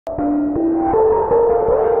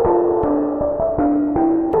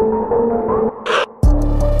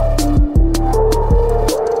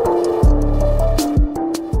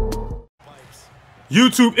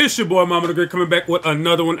YouTube, it's your boy Mama the Great coming back with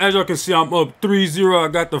another one. As y'all can see, I'm up 3-0. I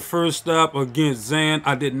got the first stop against Zan.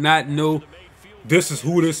 I did not know this is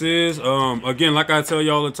who this is. Again, like I tell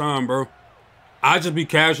you all the time, bro. I just be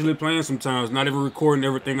casually playing sometimes, not even recording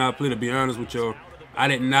everything I play, to be honest with y'all. I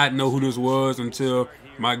did not know who this was until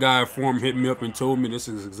my guy Form hit me up and told me this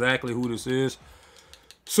is exactly who this is.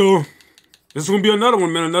 So, this is going to be another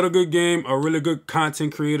one, man. Another good game. A really good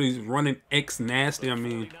content creator. He's running X nasty. I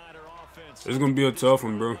mean, it's going to be a tough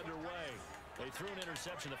one, bro.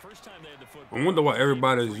 I wonder why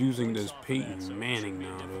everybody is using this Peyton Manning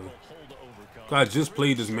now, though. I just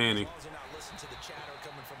played this Manning.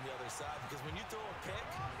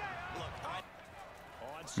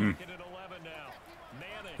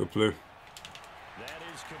 Good play.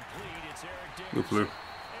 Good play.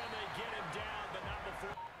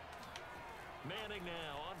 Manning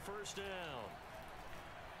now on first down.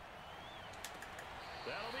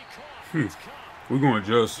 We're going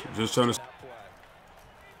just trying to.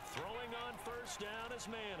 Throwing on first down is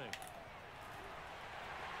Manning.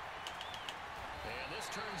 And this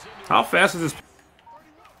turns into how fast is this?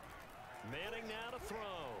 Manning now to throw.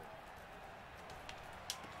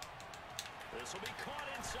 This will be caught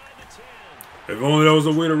inside the 10. If only there was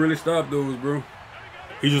a way to really stop those, bro.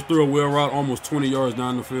 He just threw a wheel route almost 20 yards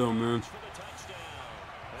down the field, man.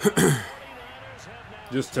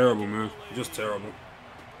 Just terrible, man. Just terrible.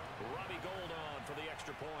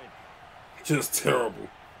 Just terrible.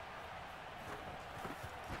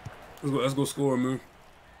 Let's go score, man.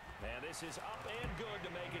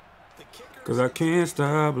 Cause I can't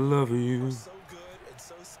stop loving you.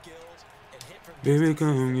 Baby,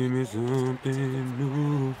 come give me something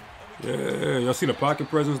new. Yeah, y'all see the pocket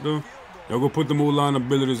presence, though? Y'all go put them O-line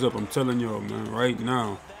abilities up. I'm telling y'all, man, right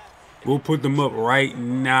now. Go put them up right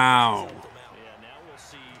now.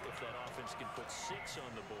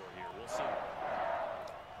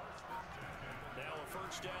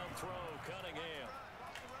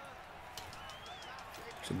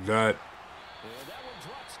 So that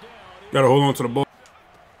gotta hold on to the ball.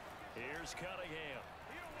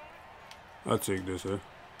 I'll take this, huh?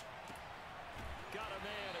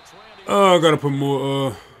 Oh, I gotta put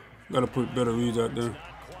more. Gotta put better reads out there.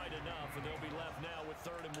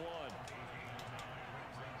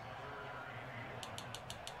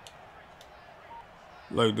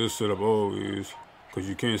 Like this setup always, cause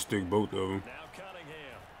you can't stick both of them.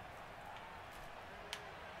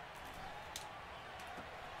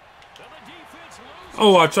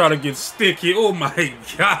 Oh, I try to get sticky. Oh my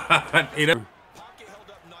God. Hey, that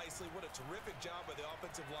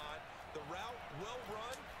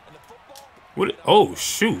what? Oh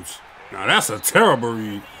shoot! Now that's a terrible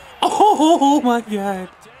read. Oh my God!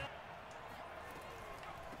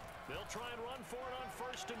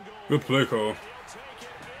 Good play call.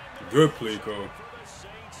 Good play call.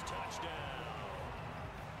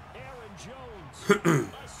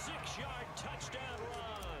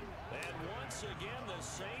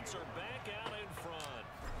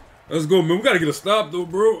 Let's go, man. We gotta get a stop, though,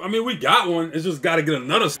 bro. I mean, we got one. It's just gotta get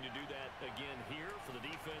another.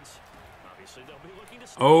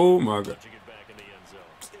 Oh my God!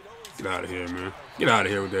 Get out of here, man. Get out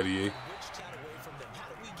of here with that EA.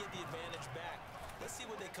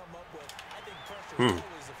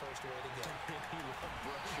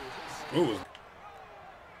 They'll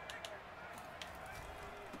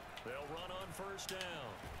run on first down.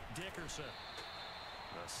 Dickerson.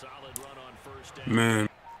 A solid run on first down. Man.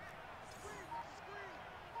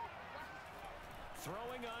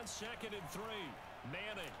 Throwing on 2nd and 3.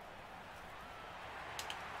 Manning.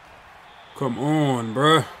 Come on,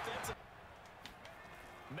 bruh.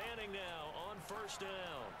 Manning now on first down.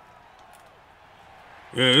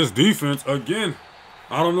 Yeah, it's defense again.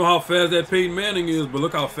 I don't know how fast that Peyton Manning is, but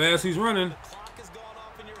look how fast he's running.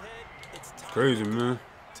 It's crazy, man.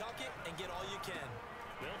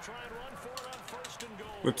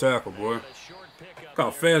 Good tackle, boy. Look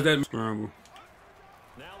how fast that scramble.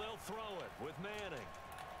 Now they'll throw it with Manning.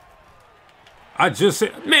 I just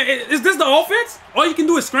said, man, is this the offense? All you can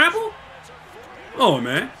do is scramble? Oh,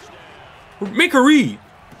 man. Make a read.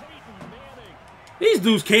 These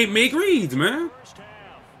dudes can't make reads, man.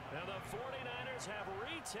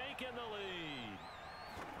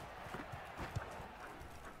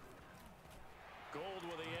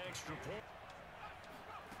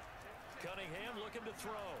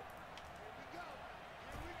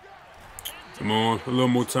 Come on, a little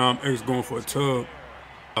more time. X going for a tug.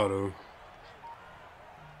 They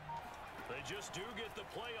just do get the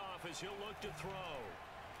playoff as he'll look to throw.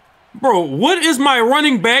 Bro, what is my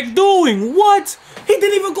running back doing? What? He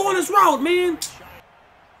didn't even go on his route, man.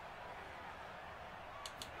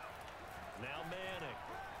 Now Manning.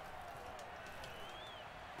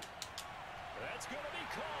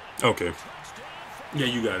 Okay. Yeah,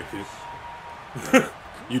 you got it, kid.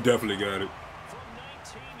 You definitely got it. From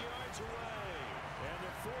 19 yards away. And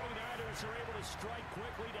the 49ers are able to strike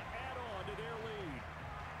quickly to add on to their lead.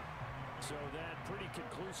 So that pretty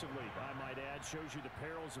conclusively, I might add, shows you the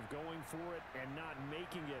perils of going for it and not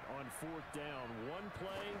making it on fourth down. One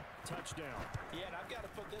play, touchdown. Yeah, and I've got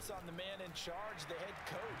to put this on the man in charge, the head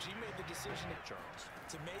coach. He made the decision to charge.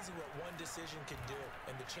 It's amazing what one decision can do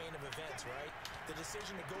in the chain of events, right? The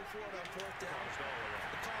decision to go for it on fourth down.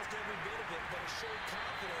 It caused every bit of it, but it showed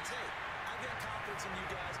confidence. Hey, I've got confidence in you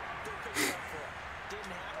guys. Go pick it up for it.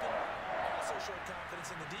 Didn't happen. Also showed confidence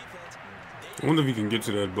in the defense. I wonder if he can get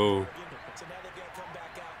to that bowl. So now they've got to come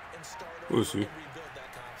back out and start We'll over see. and rebuild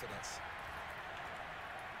that confidence.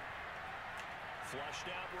 Flushed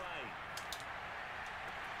out right.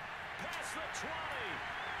 Past the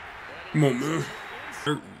 20. Come on, man.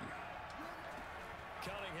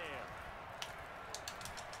 Cunningham.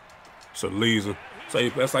 It's a laser.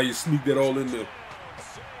 That's how you sneak that all in there.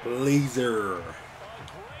 Laser.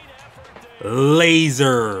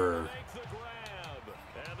 Laser. Make the grab.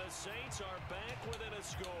 And the Saints are back within a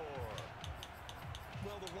score.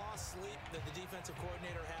 Well, the lost sleep that the defensive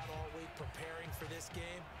coordinator had all week preparing for this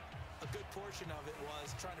game, a good portion of it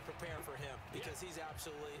was trying to prepare for him because he's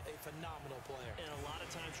absolutely a phenomenal player. And a lot of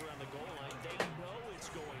times around the goal line, they know it's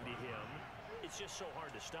going to him. It's just so hard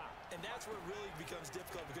to stop. And that's where it really becomes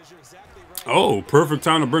difficult because you're exactly right. Oh, perfect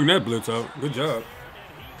time to bring that blitz out. Good job.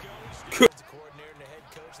 The coordinator and the head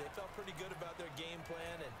coach, they felt pretty good about their game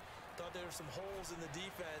plan and thought there were some holes in the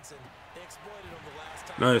defense, and they exploited them the last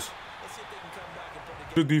time. Nice. Let's see if they can come back and put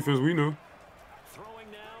together. Good defense, we know.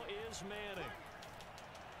 Throwing now is Manning.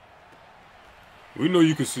 We know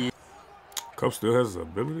you can see. Cup still has his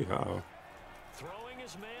ability. How? Throwing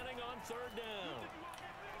is Manning on third down.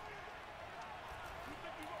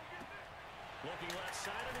 Looking left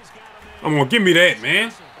side, and he's got him in. Come on, give me that,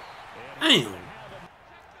 man. Damn. On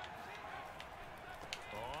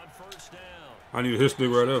first down, I need a hit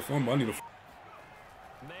stick right there. I need a.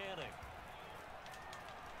 Manning.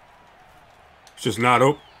 It's just not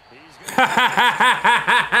open. He's gonna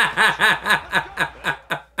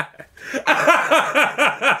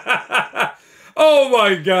Oh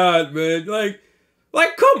my God, man!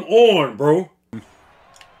 Like, come on, bro. the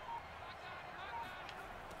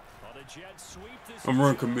Jets sweep this. I'm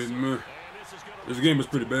run committing, man. And this is gonna This game is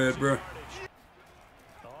pretty bad, bro. on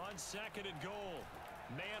second and goal,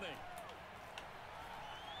 Manning.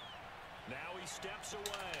 Now he steps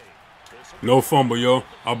away. This will No fumble, yo.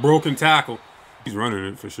 A broken tackle. He's running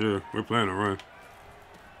it for sure. We're playing a run.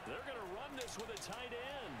 They're going to run this with a tight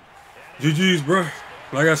end. GG's, bro.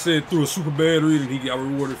 Like I said, threw a super bad read and he got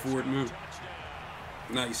rewarded for it, man.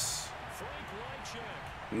 Nice. Frank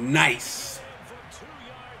Reichek Nice. from 2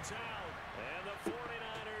 yards out. And the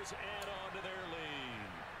 49ers add on to their lead.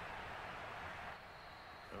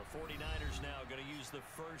 The 49ers now going to use the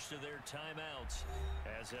first of their timeouts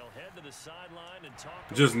as they'll head to the sideline and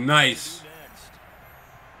talk. Just about nice. what to do next.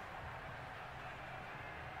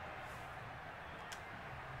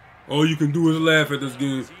 All you can do is laugh at this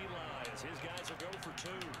game. His guys will go for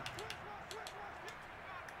 2.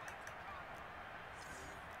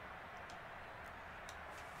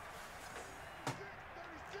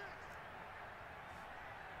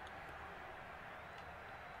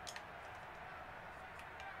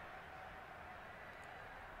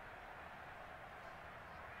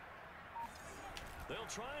 They'll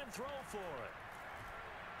try and throw for it.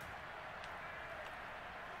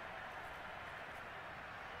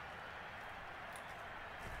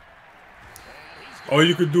 All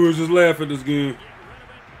you can do is just laugh at this game.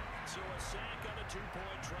 So a sack on a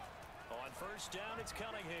 2-point try. On first down, it's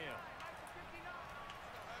Cunningham.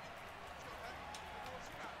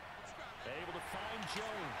 Able to find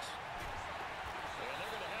Jones. And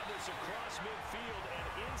they're going to have this across midfield and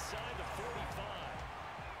inside the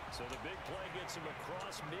 45. So the big play gets him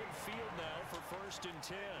across midfield now for first and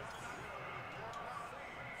 10.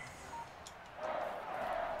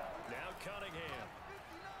 Now Cunningham.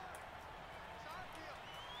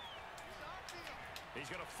 He's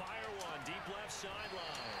going to fire one deep left sideline.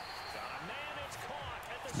 Got a man, it's caught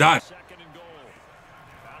at the Dot. second and goal.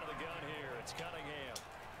 Out of the gun here, it's Cunningham.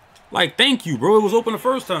 Like, thank you, bro. It was open the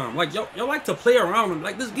first time. Like, y'all like to play around.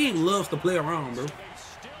 Like, this game loves to play around, bro. They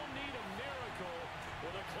still need a miracle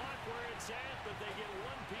with a clock where it's at, but they get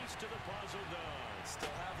one piece to the puzzle done. Still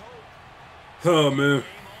have hope. Oh, man. Game on.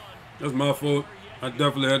 That's my fault. I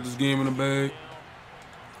definitely had this game in the bag.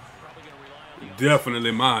 Probably going to rely on the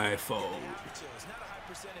Definitely my fault. It's not a high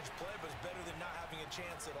percentage play, but it's better than not having a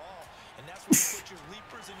chance at all. And that's where you put your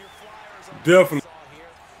leapers and your flyers on. Definitely.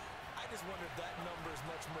 Here. I just always wonder if that number is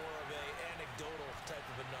much more of a anecdotal type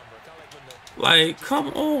of a number. Kind of like when the Like, come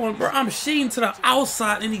on, bro. I'm shooting to the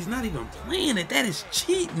outside, and he's not even playing it. That is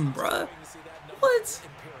cheating, bro. What?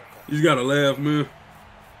 You gotta laugh, man.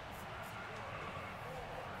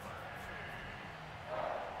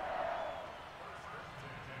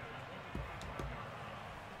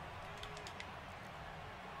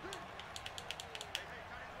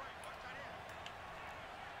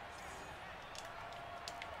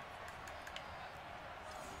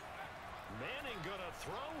 Manning gonna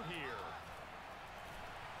throw here.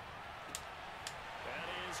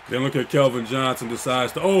 That is Then look at Kelvin Johnson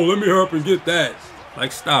decides to, oh, let me hurry up and get that.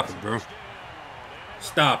 Like, stop it, bro.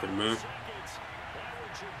 Stop it, man. seconds. That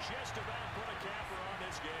one should just about put a capper on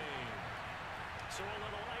this game. So a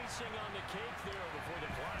little icing on the cake there before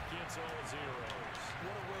the clock gets all zeros.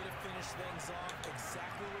 What a way to finish things off.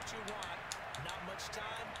 Exactly what you want. Not much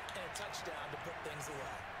time and a touchdown to put things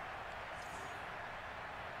away.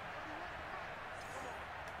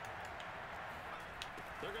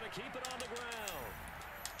 They're going to keep it on the ground.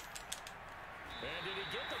 And did he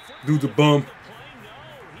get the football? Dude's a bum. Play? No,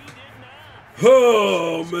 he did not.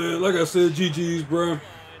 Oh, man. Like I said, GG's, bro.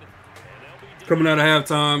 Coming out of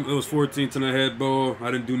halftime, it was 14th and a head ball.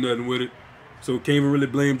 I didn't do nothing with it. So can't even really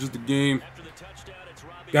blame just the game. After the touchdown, it's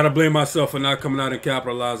Robbie. Gotta blame myself for not coming out and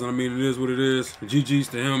capitalizing. I mean, it is what it is. GG's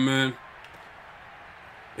to him, man.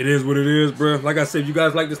 It is what it is, bro. Like I said, if you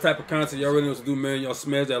guys like this type of content, y'all really know what to do, man. Y'all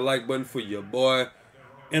smash that like button for your boy.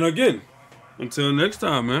 And again, until next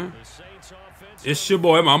time, man. The Saints offense. It's your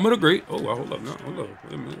boy, Mama the Great. Oh, hold up, no, hold up.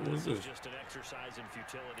 Wait a minute, what's this? Just an exercise in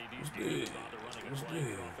futility. These this? teams bother running a What's play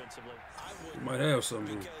this? offensively. I would You might have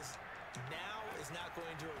something. because now is not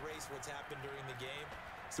going to erase what's happened during the game.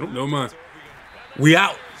 Nope, never mind. We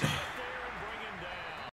out.